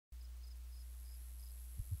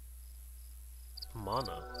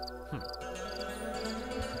mana.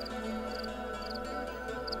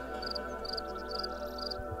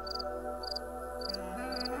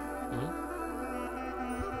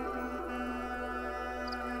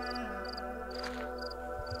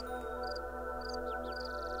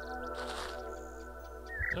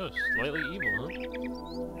 Oh, slightly evil, huh?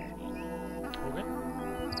 Okay.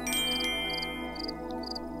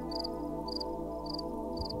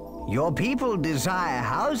 Your people desire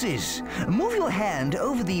houses. Move your hand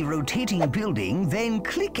over the rotating building, then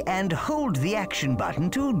click and hold the action button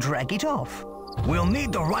to drag it off. We'll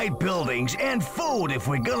need the right buildings and food if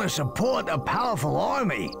we're gonna support a powerful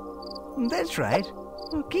army. That's right.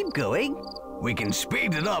 Keep going. We can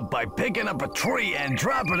speed it up by picking up a tree and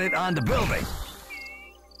dropping it on the building.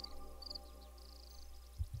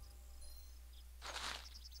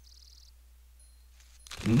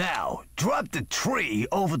 Now, drop the tree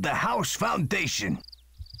over the house foundation.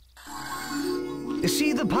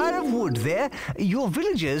 See the pile of wood there? Your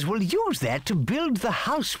villagers will use that to build the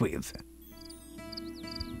house with.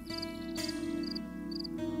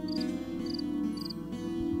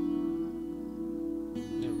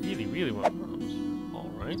 They really want rooms.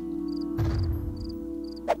 All right.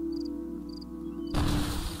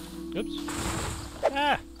 Oops.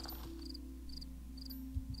 Ah!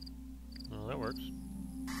 Well, that works.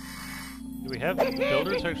 Do we have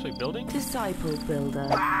builders actually building? Disciple builder.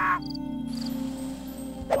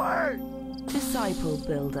 Disciple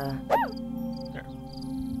builder. There.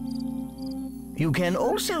 You can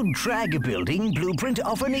also drag a building blueprint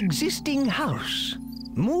of an existing house.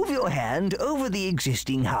 Move your hand over the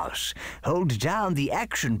existing house. Hold down the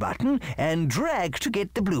action button and drag to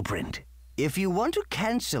get the blueprint. If you want to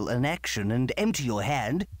cancel an action and empty your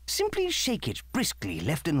hand, simply shake it briskly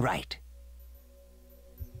left and right.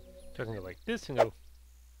 So I can go like this and go.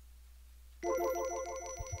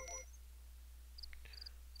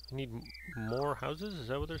 I need more houses? Is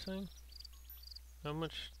that what they're saying? How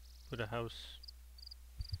much would a house...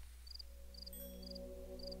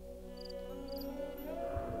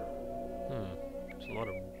 There's a lot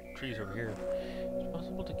of trees over here. It's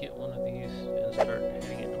possible to get one of these and start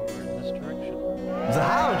heading it over in this direction. The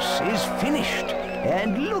house is finished,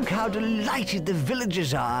 and look how delighted the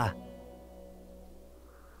villagers are.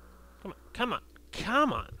 Come on,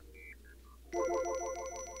 come on!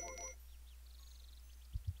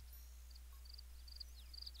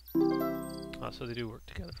 So they do work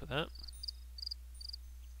together for that.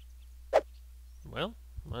 Well,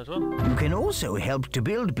 might as well. You can also help to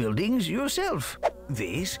build buildings yourself.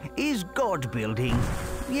 This is God building.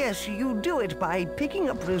 Yes, you do it by picking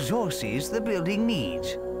up resources the building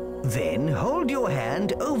needs. Then hold your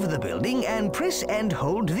hand over the building and press and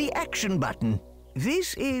hold the action button.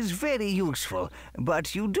 This is very useful,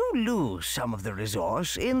 but you do lose some of the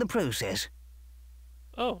resource in the process.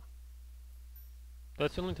 Oh.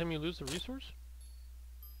 That's the only time you lose the resource?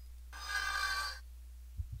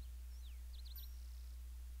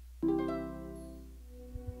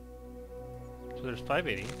 So there's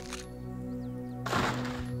 580.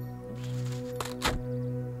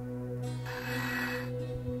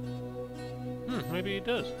 Maybe it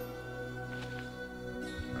does.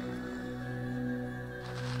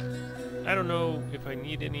 I don't know if I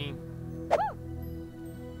need any.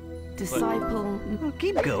 Disciple.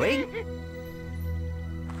 Keep going.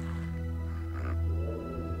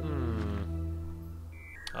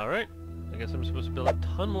 Alright. I guess I'm supposed to build a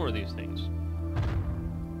ton more of these things.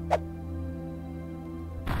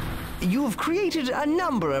 You've created a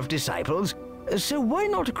number of disciples, so why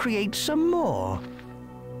not create some more?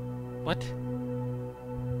 What?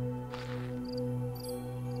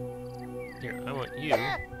 Here, I want you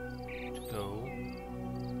to go.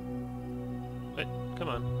 Wait, come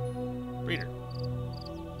on. Breeder.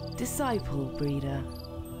 Disciple breeder.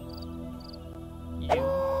 You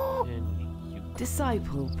and you.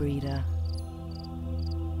 Disciple breeder.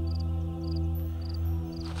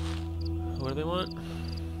 What do they want?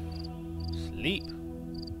 Sleep.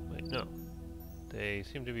 Wait, no. They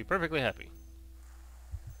seem to be perfectly happy.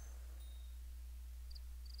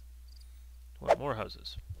 Want more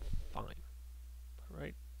houses. Fine. Put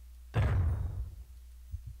right there.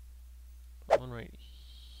 Put one right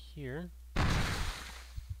here.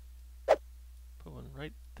 Put one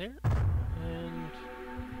right there. And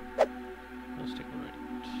I'll stick one right.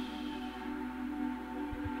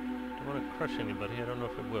 Don't want to crush anybody. I don't know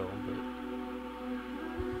if it will, but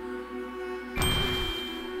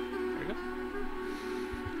there you go.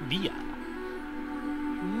 Via.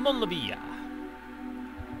 Molla via.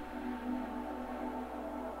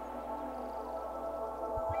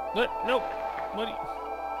 What? Nope. What do you...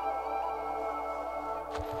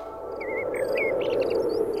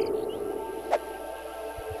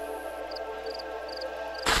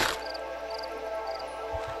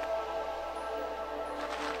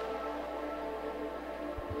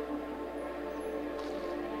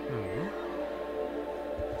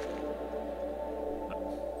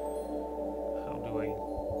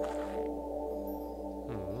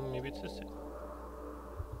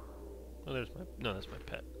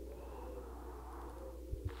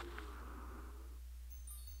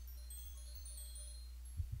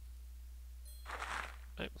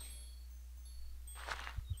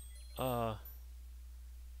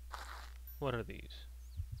 What are these?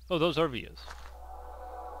 Oh, those are villas.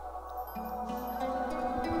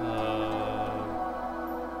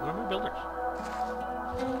 Where are my builders?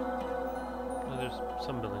 Oh, there's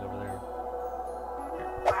some building over there.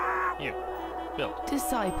 Here. You. Build.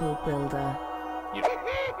 Disciple builder. You.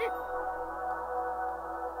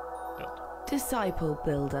 Build. Disciple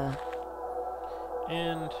builder.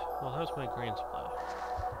 And, well, how's my grain supply?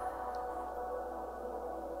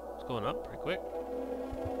 It's going up pretty quick.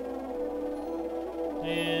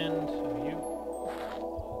 And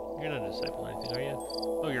you're not a disciple or anything, are you?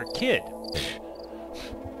 Oh, you're a kid.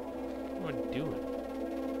 What am I doing?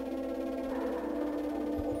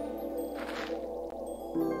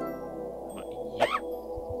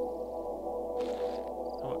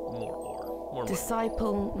 How about more ore? More money.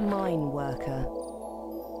 Disciple mine worker.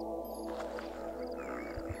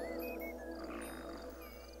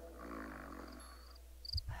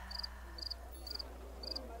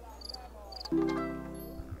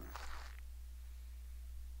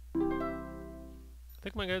 I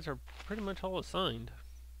think my guys are pretty much all assigned.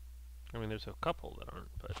 I mean, there's a couple that aren't,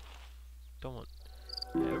 but don't want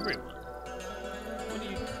everyone. What are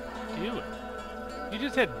you doing? You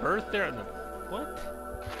just had birth there on the... What?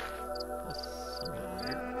 That's somewhat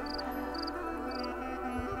weird.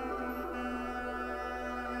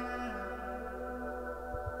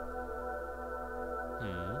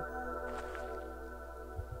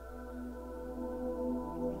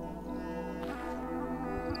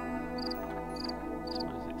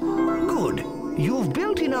 Good. You've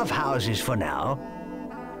built enough houses for now.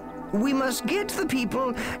 We must get the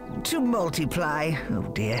people to multiply. Oh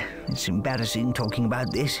dear, it's embarrassing talking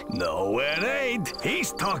about this. No, it ain't.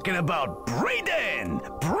 He's talking about breeding.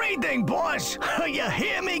 Breeding, boss. You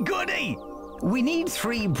hear me, goody? We need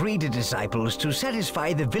 3 breeder disciples to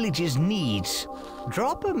satisfy the village's needs.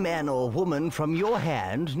 Drop a man or woman from your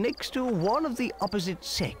hand next to one of the opposite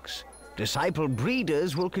sex. Disciple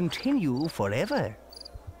breeders will continue forever.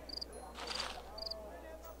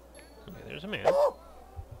 Okay, there's a man. No.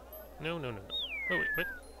 Oh, wait, what?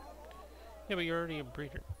 Yeah, but you're already a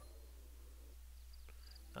breeder.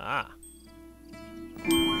 Ah.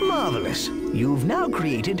 Marvelous. You've now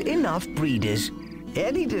created enough breeders.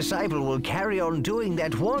 Any disciple will carry on doing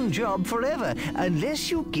that one job forever, unless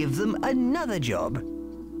you give them another job.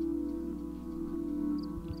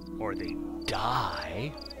 Or they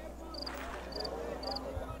die.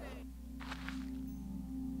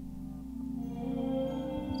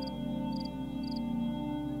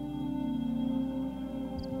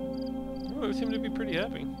 Oh, they seem to be pretty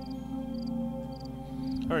happy.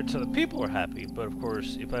 Alright, so the people are happy, but of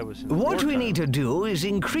course, if I was in What we wartime- need to do is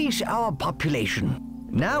increase our population.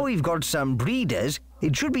 Now we've got some breeders,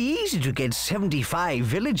 it should be easy to get 75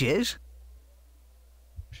 villages.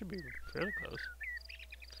 Should be fairly close.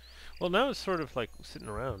 Well, now it's sort of like sitting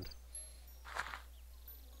around.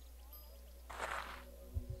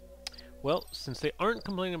 Well, since they aren't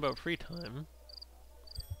complaining about free time,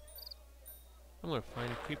 I'm going to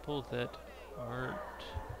find people that aren't...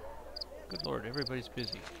 Good lord, everybody's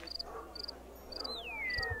busy.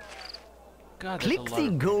 God, there's a Click lot the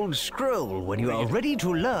of... gold scroll when you are ready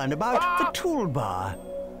to learn about the toolbar.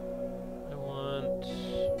 I want...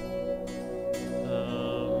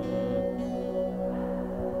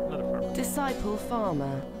 another farmer. Disciple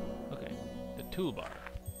farmer. Okay, the toolbar.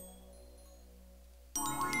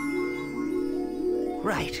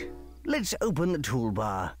 Right, let's open the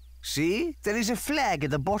toolbar. See, there is a flag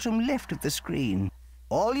at the bottom left of the screen.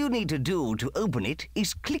 All you need to do to open it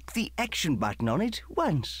is click the action button on it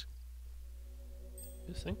once.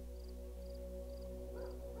 This thing?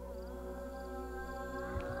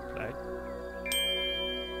 Flag.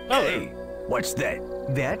 Oh, Hey, what's that?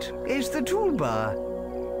 That is the toolbar.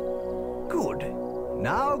 Good.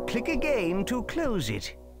 Now click again to close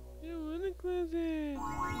it. you want to close it.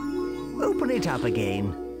 Open it up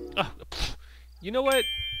again. Oh, pfft. You know what?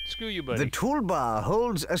 Screw you, buddy. The toolbar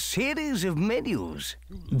holds a series of menus.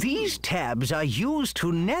 These tabs are used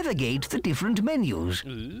to navigate the different menus.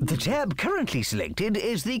 The tab currently selected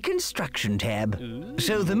is the Construction tab.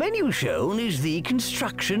 So the menu shown is the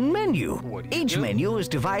Construction menu. What do you Each do? menu is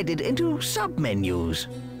divided into sub-menus.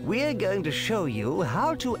 We're going to show you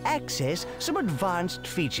how to access some advanced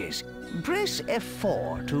features. Press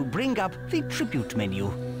F4 to bring up the Tribute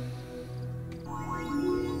menu.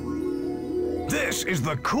 This is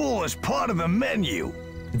the coolest part of the menu.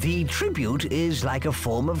 The tribute is like a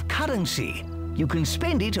form of currency. You can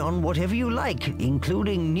spend it on whatever you like,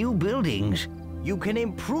 including new buildings. You can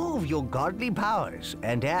improve your godly powers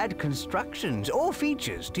and add constructions or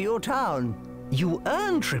features to your town. You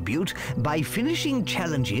earn tribute by finishing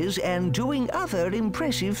challenges and doing other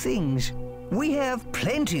impressive things. We have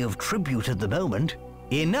plenty of tribute at the moment.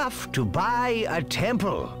 Enough to buy a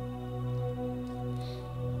temple.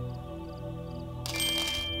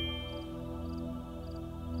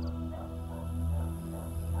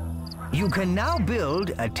 You can now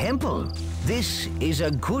build a temple. This is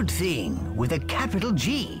a good thing with a capital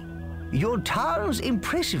G. Your town's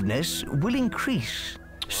impressiveness will increase.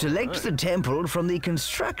 Select the temple from the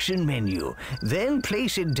construction menu, then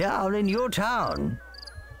place it down in your town.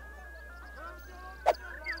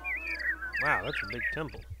 Wow, that's a big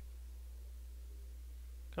temple.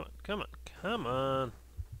 Come on, come on, come on.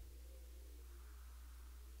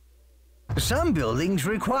 Some buildings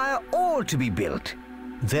require ore to be built.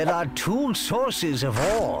 There are two sources of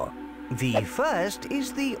ore. The first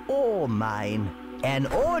is the ore mine, an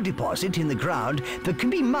ore deposit in the ground that can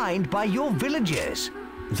be mined by your villagers.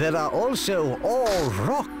 There are also ore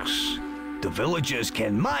rocks. The villagers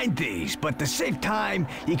can mine these, but to save time,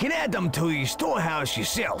 you can add them to your storehouse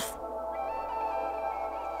yourself.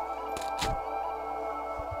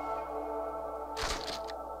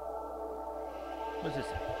 What does this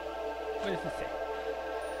say? What does this say?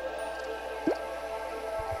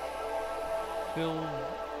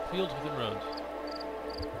 Fields within roads.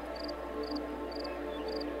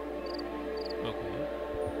 Okay.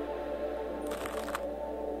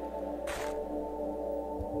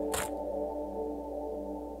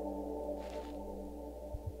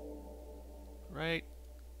 Right.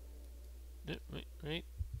 Right.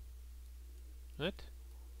 What?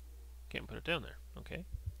 Can't put it down there. Okay.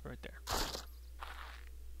 Right there.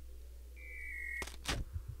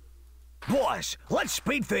 Boss, let's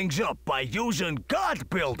speed things up by using guard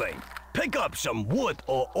building. Pick up some wood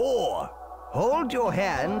or ore. Hold your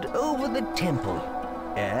hand over the temple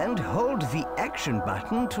and hold the action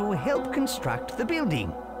button to help construct the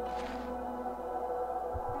building.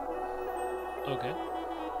 Okay.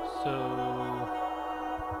 So...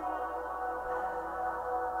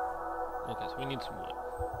 Okay, so we need some wood.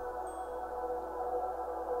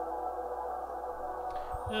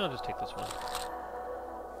 Yeah, I'll just take this one.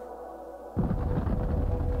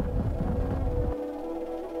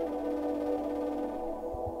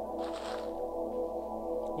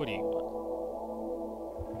 What do you want?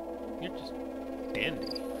 You're just dandy.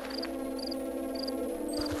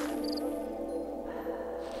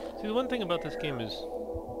 See, the one thing about this game is...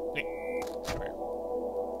 Hey, come here.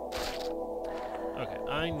 Okay,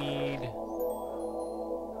 I need...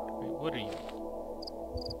 Wait, what are you?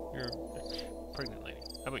 You're a pregnant lady.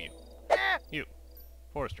 How about you? You.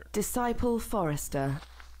 Forester. Disciple Forester.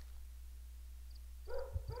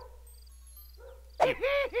 You.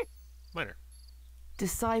 Miner.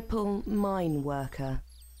 Disciple Mine Worker.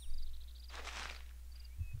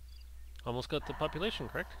 Almost got the population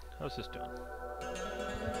correct. How's this doing?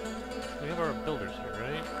 We have our builders here,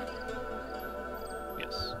 right?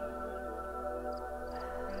 Yes.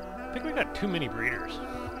 I think we got too many breeders.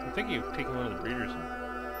 I'm thinking of taking one of the breeders. Is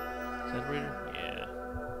that a breeder?